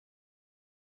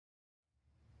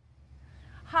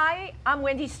Hi, I'm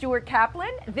Wendy Stuart Kaplan.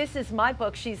 This is my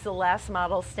book, She's the Last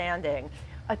Model Standing.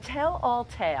 A tell-all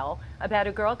tale about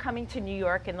a girl coming to New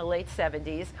York in the late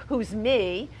 70s, who's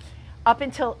me, up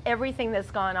until everything that's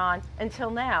gone on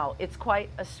until now. It's quite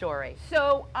a story.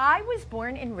 So I was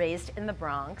born and raised in the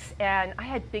Bronx, and I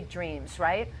had big dreams,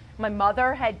 right? My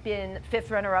mother had been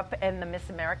 5th runner-up in the Miss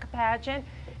America pageant,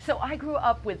 so I grew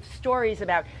up with stories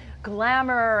about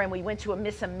glamour, and we went to a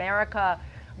Miss America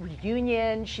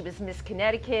reunion. She was Miss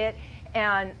Connecticut,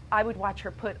 and I would watch her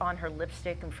put on her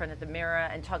lipstick in front of the mirror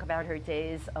and talk about her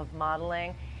days of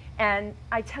modeling. And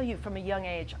I tell you, from a young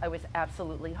age, I was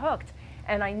absolutely hooked.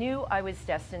 And I knew I was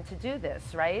destined to do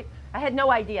this, right? I had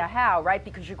no idea how, right?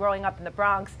 Because you're growing up in the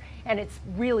Bronx, and it's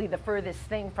really the furthest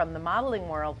thing from the modeling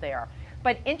world there.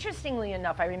 But interestingly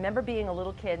enough, I remember being a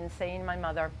little kid and saying to my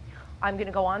mother, I'm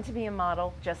gonna go on to be a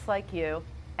model just like you,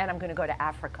 and I'm gonna go to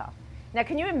Africa. Now,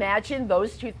 can you imagine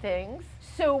those two things?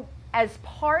 So as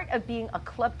part of being a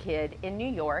club kid in New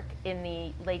York in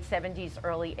the late 70s,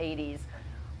 early 80s,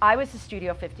 I was a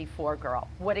Studio 54 girl.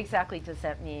 What exactly does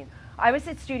that mean? I was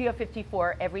at Studio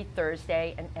 54 every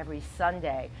Thursday and every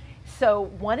Sunday. So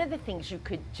one of the things you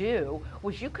could do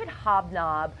was you could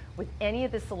hobnob with any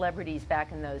of the celebrities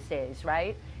back in those days,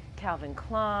 right? Calvin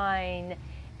Klein,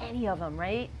 any of them,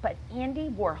 right? But Andy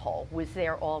Warhol was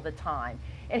there all the time.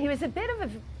 And he was a bit of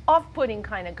an off-putting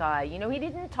kind of guy. You know, he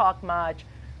didn't talk much,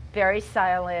 very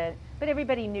silent, but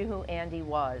everybody knew who Andy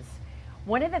was.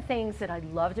 One of the things that I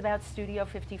loved about Studio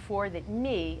 54, that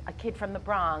me, a kid from the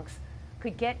Bronx,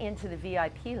 could get into the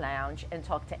VIP lounge and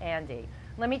talk to Andy.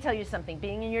 Let me tell you something,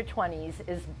 being in your 20s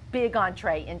is big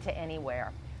entree into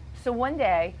anywhere. So one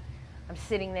day, I'm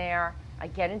sitting there, I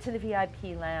get into the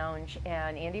VIP lounge,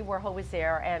 and Andy Warhol was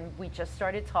there, and we just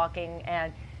started talking,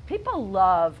 and people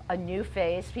love a new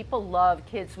face. People love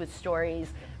kids with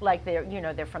stories like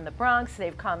they're from the Bronx,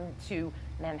 they've come to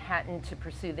Manhattan to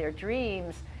pursue their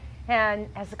dreams. And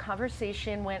as the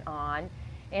conversation went on,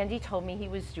 Andy told me he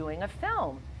was doing a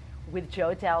film with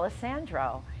Joe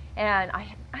D'Alessandro. And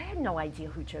I had no idea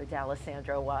who Joe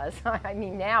D'Alessandro was. I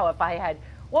mean, now if I had,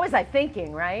 what was I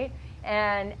thinking, right?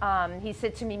 And he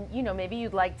said to me, you know, maybe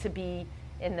you'd like to be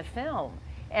in the film.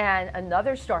 And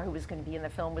another star who was going to be in the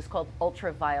film was called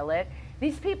Ultraviolet.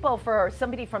 These people, for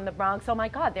somebody from the Bronx, oh my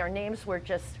God, their names were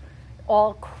just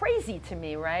all crazy to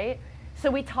me, right? So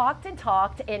we talked and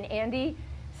talked, and Andy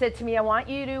said to me, I want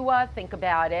you to think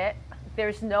about it.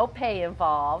 There's no pay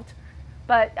involved,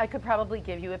 but I could probably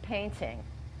give you a painting.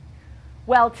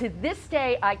 Well, to this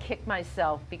day, I kick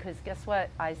myself, because guess what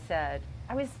I said?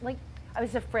 I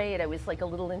was afraid. I was like a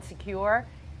little insecure.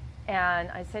 And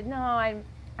I said, no,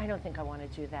 I don't think I want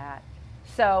to do that.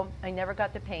 So I never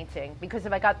got the painting, because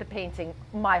if I got the painting,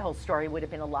 my whole story would have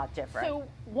been a lot different. So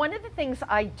one of the things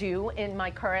I do in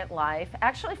my current life,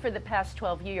 actually for the past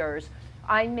 12 years,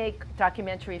 I make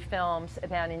documentary films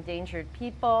about endangered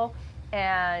people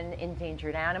and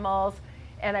endangered animals,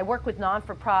 and I work with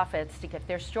non-for-profits to get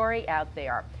their story out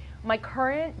there. My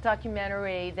current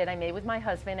documentary that I made with my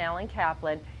husband, Alan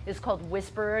Kaplan, is called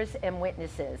Whisperers and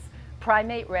Witnesses,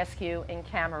 Primate Rescue in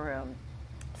Cameroon.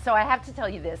 So I have to tell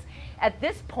you this, at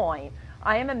this point,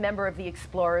 I am a member of the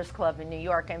Explorers Club in New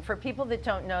York, and for people that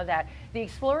don't know that, the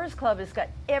Explorers Club has got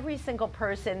every single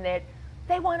person that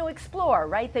they want to explore,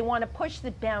 right? They want to push the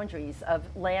boundaries of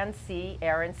land, sea,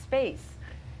 air, and space.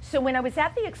 So when I was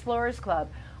at the Explorers Club,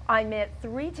 I met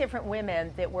 3 different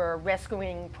women that were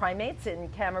rescuing primates in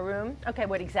Cameroon. Okay,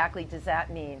 what exactly does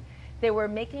that mean? They were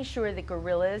making sure that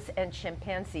gorillas and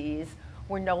chimpanzees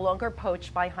were no longer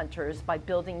poached by hunters by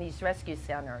building these rescue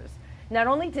centers. Not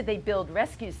only did they build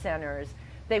rescue centers,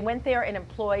 they went there and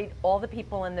employed all the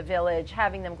people in the village,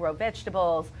 having them grow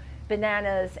vegetables,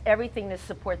 bananas, everything to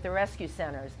support the rescue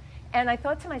centers. And I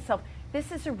thought to myself,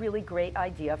 this is a really great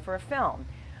idea for a film.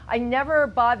 I never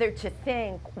bothered to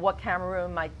think what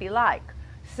Cameroon might be like.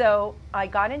 So I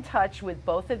got in touch with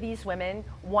both of these women.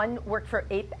 One worked for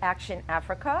Ape Action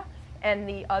Africa, and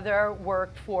the other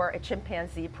worked for a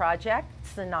chimpanzee project,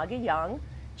 Sanaga Young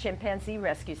Chimpanzee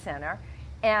Rescue Center.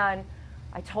 And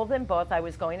I told them both I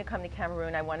was going to come to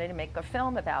Cameroon. I wanted to make a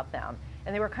film about them.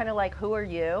 And they were kind of like, who are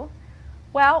you?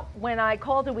 Well, when I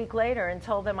called a week later and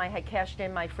told them I had cashed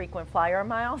in my frequent flyer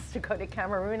miles to go to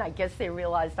Cameroon, I guess they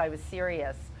realized I was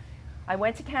serious. I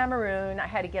went to Cameroon. I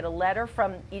had to get a letter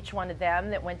from each one of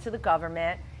them that went to the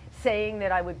government saying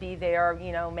that I would be there,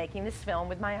 you know, making this film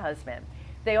with my husband.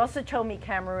 They also told me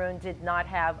Cameroon did not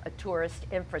have a tourist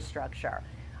infrastructure.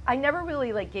 I never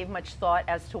really gave much thought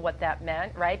as to what that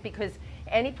meant, right? Because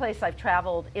any place I've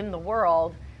traveled in the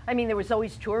world, I mean, there was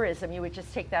always tourism. You would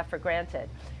just take that for granted.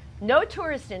 No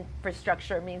tourist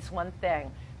infrastructure means one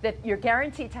thing. that you're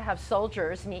guaranteed to have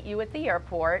soldiers meet you at the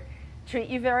airport, treat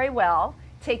you very well,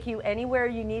 take you anywhere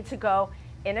you need to go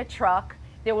in a truck.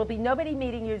 There will be nobody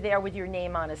meeting you there with your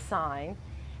name on a sign.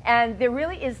 And there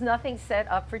really is nothing set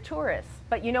up for tourists.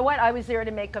 But you know what? I was there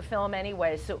to make a film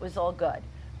anyway, so it was all good.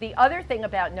 The other thing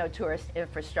about no tourist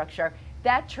infrastructure,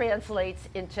 that translates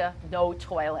into no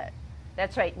toilet.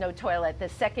 That's right, no toilet. The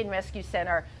second rescue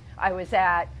center I was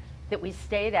at, that we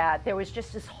stayed at, there was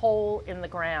just this hole in the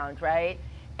ground, right?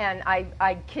 And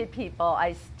I kid people,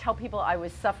 I tell people I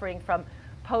was suffering from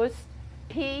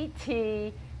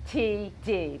PTTD,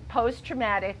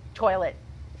 post-traumatic toilet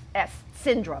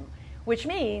syndrome, which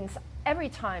means every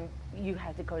time you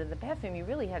had to go to the bathroom, you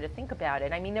really had to think about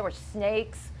it. I mean, there were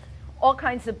snakes, all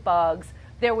kinds of bugs.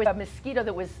 There was a mosquito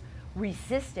that was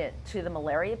resistant to the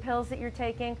malaria pills that you're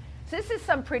taking. So this is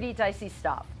some pretty dicey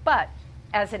stuff. But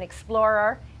as an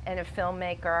explorer and a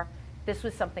filmmaker, this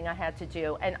was something I had to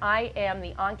do. And I am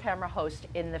the on-camera host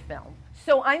in the film.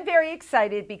 So I'm very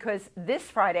excited because this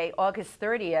Friday, August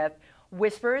 30th,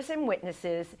 Whispers and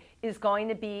Witnesses is going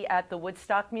to be at the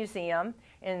Woodstock Museum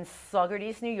in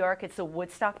Saugerties, New York. It's a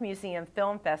Woodstock Museum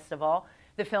Film Festival.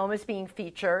 The film is being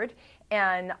featured,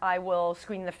 and I will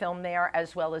screen the film there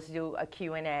as well as do a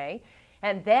Q&A.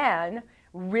 And then,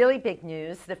 really big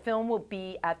news, the film will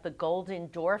be at the Golden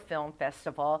Door Film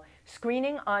Festival,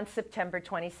 screening on September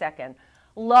 22nd.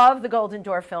 Love the Golden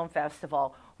Door Film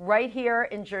Festival. Right here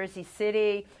in Jersey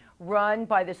City, run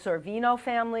by the Sorvino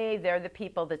family. They're the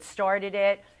people that started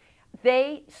it.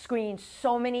 They screen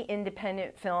so many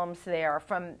independent films there,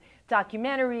 from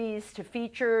documentaries to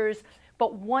features.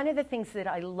 But one of the things that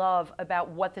I love about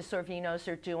what the Sorvinos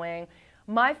are doing,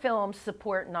 my films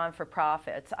support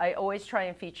non-for-profits. I always try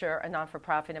and feature a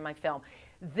non-for-profit in my film.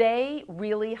 They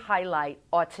really highlight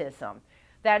autism.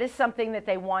 That is something that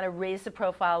they want to raise the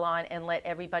profile on and let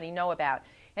everybody know about.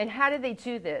 And how do they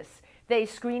do this? They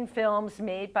screen films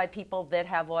made by people that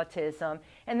have autism,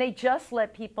 and they just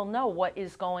let people know what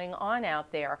is going on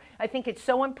out there. I think it's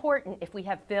so important, if we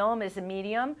have film as a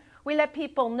medium, we let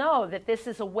people know that this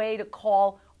is a way to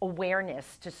call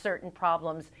awareness to certain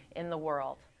problems in the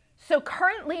world. So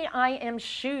currently I am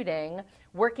shooting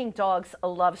Working Dogs, A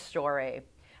Love Story.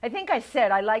 I think I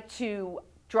said I like to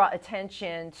draw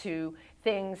attention to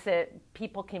things that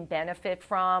people can benefit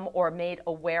from or made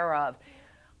aware of.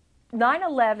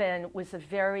 9/11 was a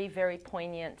very, very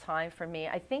poignant time for me.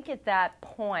 I think at that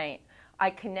point, I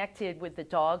connected with the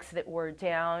dogs that were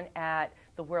down at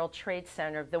the World Trade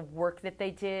Center, the work that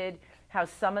they did, how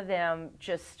some of them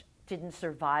just didn't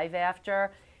survive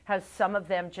after, how some of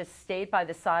them just stayed by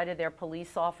the side of their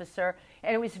police officer.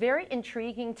 And it was very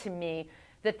intriguing to me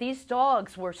that these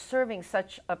dogs were serving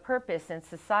such a purpose in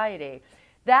society.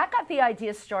 That got the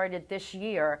idea started this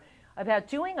year about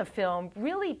doing a film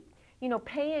really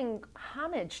paying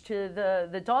homage to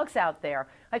the dogs out there.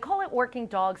 I call it Working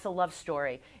Dogs, A Love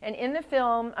Story. And in the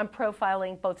film, I'm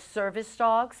profiling both service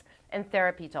dogs and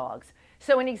therapy dogs.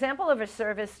 So an example of a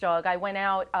service dog, I went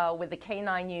out with the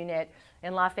K9 unit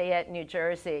in Lafayette, New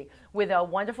Jersey, with a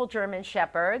wonderful German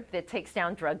Shepherd that takes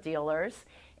down drug dealers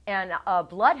and a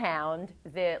bloodhound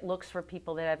that looks for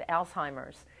people that have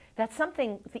Alzheimer's. That's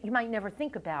something that you might never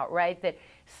think about, right? That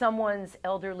someone's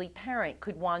elderly parent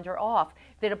could wander off,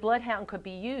 that a bloodhound could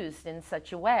be used in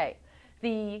such a way.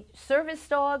 The service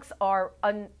dogs are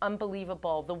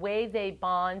unbelievable. The way they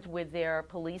bond with their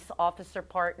police officer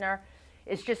partner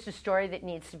is just a story that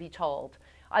needs to be told.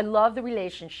 I love the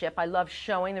relationship. I love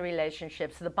showing the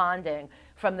relationships, the bonding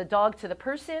from the dog to the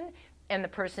person and the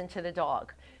person to the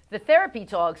dog. The therapy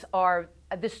dogs are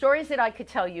the stories that I could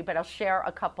tell you, but I'll share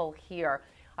a couple here.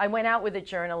 I went out with a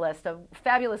journalist, a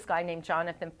fabulous guy named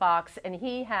Jonathan Fox, and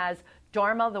he has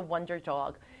Dharma the Wonder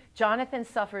Dog. Jonathan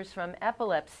suffers from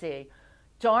epilepsy.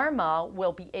 Dharma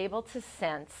will be able to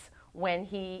sense when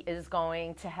he is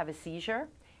going to have a seizure,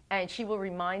 and she will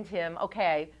remind him,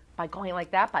 okay, by going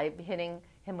like that, by hitting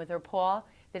him with her paw,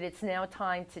 that it's now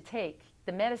time to take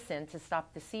the medicine to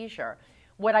stop the seizure.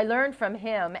 What I learned from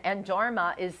him and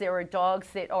Dharma is there are dogs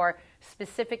that are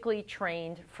specifically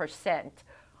trained for scent.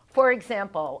 For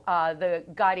example, the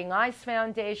Guiding Eyes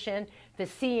Foundation, the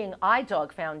Seeing Eye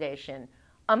Dog Foundation,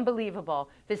 unbelievable.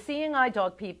 The Seeing Eye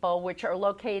Dog people, which are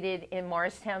located in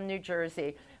Morristown, New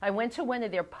Jersey, I went to one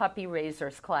of their puppy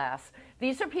raisers class.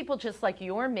 These are people just like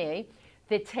you or me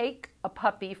that take a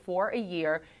puppy for a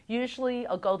year, usually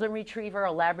a golden retriever,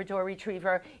 a Labrador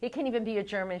retriever. It can even be a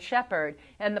German Shepherd.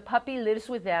 And the puppy lives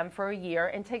with them for a year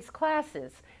and takes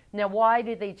classes. Now, why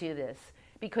did they do this?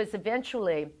 Because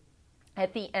eventually,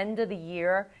 at the end of the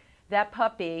year, that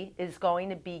puppy is going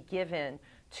to be given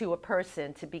to a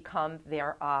person to become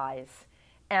their eyes.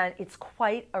 and it's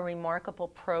quite a remarkable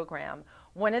program.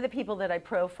 One of the people that I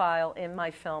profile in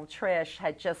my film, Trish,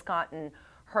 had just gotten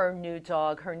her new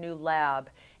dog, her new lab,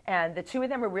 and the two of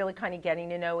them are really kind of getting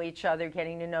to know each other,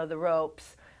 getting to know the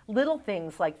ropes. Little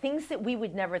things, like things that we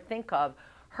would never think of.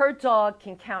 Her dog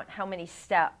can count how many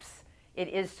steps it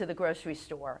is to the grocery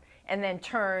store and then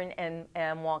turn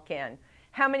and walk in.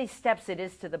 How many steps it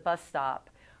is to the bus stop.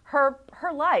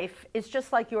 Her life is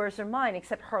just like yours or mine,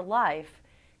 except her life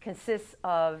consists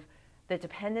of the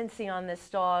dependency on this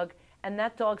dog and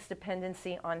that dog's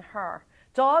dependency on her.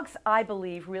 Dogs, I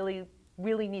believe, really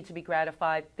need to be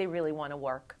gratified. They really want to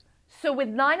work. So with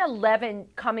 9/11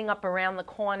 coming up around the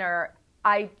corner,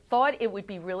 I thought it would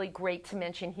be really great to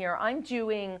mention here, I'm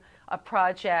doing a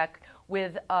project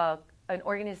with an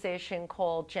organization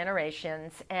called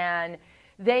Generations, and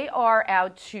they are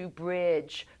out to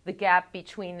bridge the gap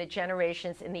between the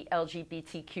generations in the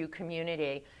LGBTQ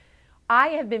community. I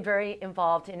have been very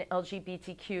involved in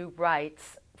LGBTQ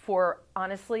rights for,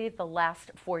 honestly, the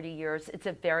last 40 years. It's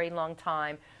a very long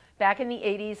time. Back in the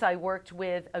 80s, I worked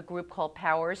with a group called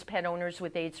POWERS, Pet Owners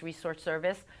with AIDS Resource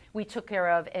Service. We took care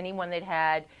of anyone that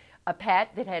had a pet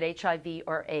that had HIV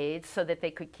or AIDS so that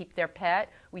they could keep their pet.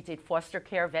 We did foster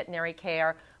care, veterinary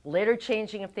care, litter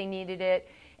changing if they needed it.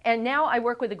 And now I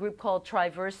work with a group called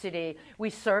Triversity. We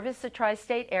service the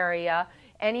tri-state area,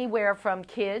 anywhere from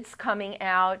kids coming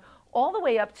out all the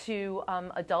way up to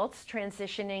adults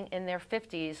transitioning in their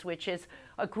 50s, which is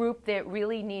a group that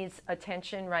really needs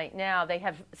attention right now. They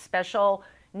have special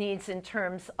needs in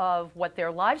terms of what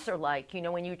their lives are like, you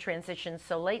know, when you transition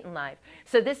so late in life.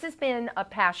 So this has been a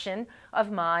passion of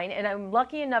mine, and I'm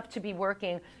lucky enough to be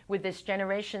working with this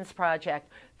Generations project.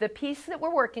 The piece that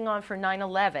we're working on for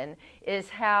 9/11 is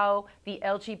how the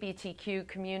LGBTQ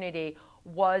community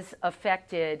was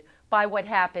affected by what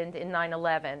happened in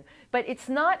 9/11. But it's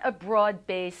not a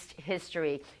broad-based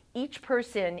history. Each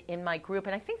person in my group,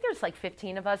 and I think there's like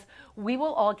 15 of us, we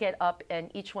will all get up and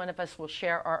each one of us will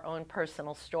share our own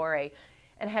personal story.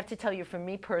 And I have to tell you, for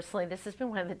me personally, this has been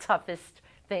one of the toughest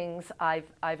things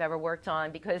I've ever worked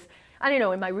on, because I don't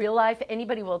know, in my real life,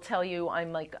 anybody will tell you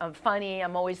I'm funny,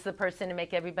 I'm always the person to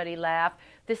make everybody laugh.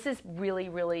 This has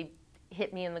really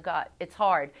hit me in the gut. It's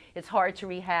hard. It's hard to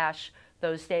rehash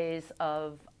those days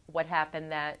of what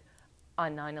happened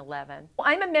on 9/11.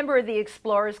 I'm a member of the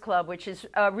Explorers Club, which is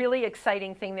a really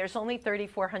exciting thing. There's only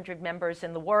 3,400 members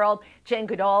in the world. Jen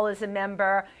Goodall is a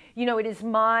member. You know, it is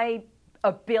my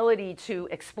ability to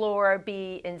explore,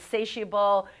 be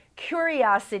insatiable,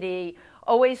 curiosity,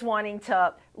 always wanting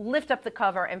to lift up the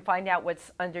cover and find out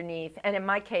what's underneath. And in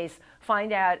my case,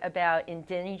 find out about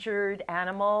endangered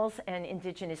animals and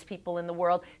indigenous people in the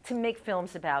world to make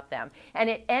films about them. And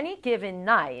at any given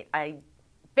night, I'm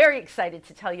very excited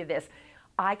to tell you this,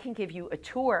 I can give you a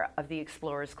tour of the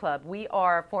Explorers Club. We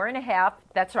are 4.5,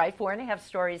 that's right, 4.5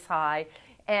 stories high,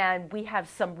 and we have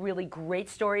some really great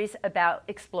stories about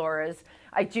explorers.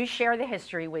 I do share the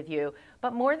history with you,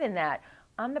 but more than that,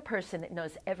 I'm the person that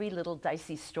knows every little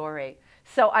dicey story.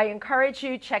 So I encourage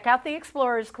you, check out the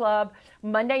Explorers Club.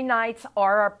 Monday nights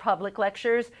are our public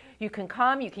lectures. You can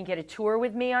come, you can get a tour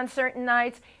with me on certain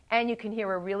nights, and you can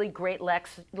hear a really great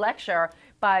lecture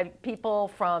by people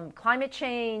from climate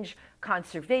change,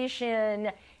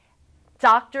 conservation,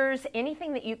 doctors,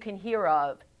 anything that you can hear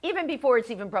of, even before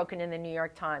it's even broken in the New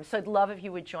York Times. So I'd love if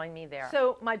you would join me there.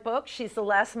 So my book, She's the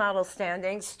Last Model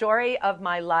Standing, Story of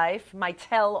My Life, my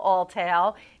tell-all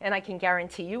tale, and I can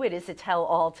guarantee you it is a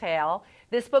tell-all tale.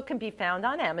 This book can be found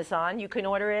on Amazon. You can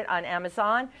order it on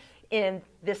Amazon in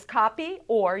this copy,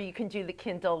 or you can do the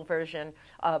Kindle version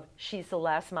of She's the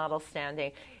Last Model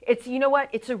Standing. It's, you know what,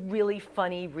 it's a really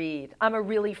funny read. I'm a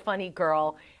really funny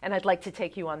girl, and I'd like to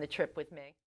take you on the trip with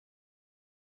me.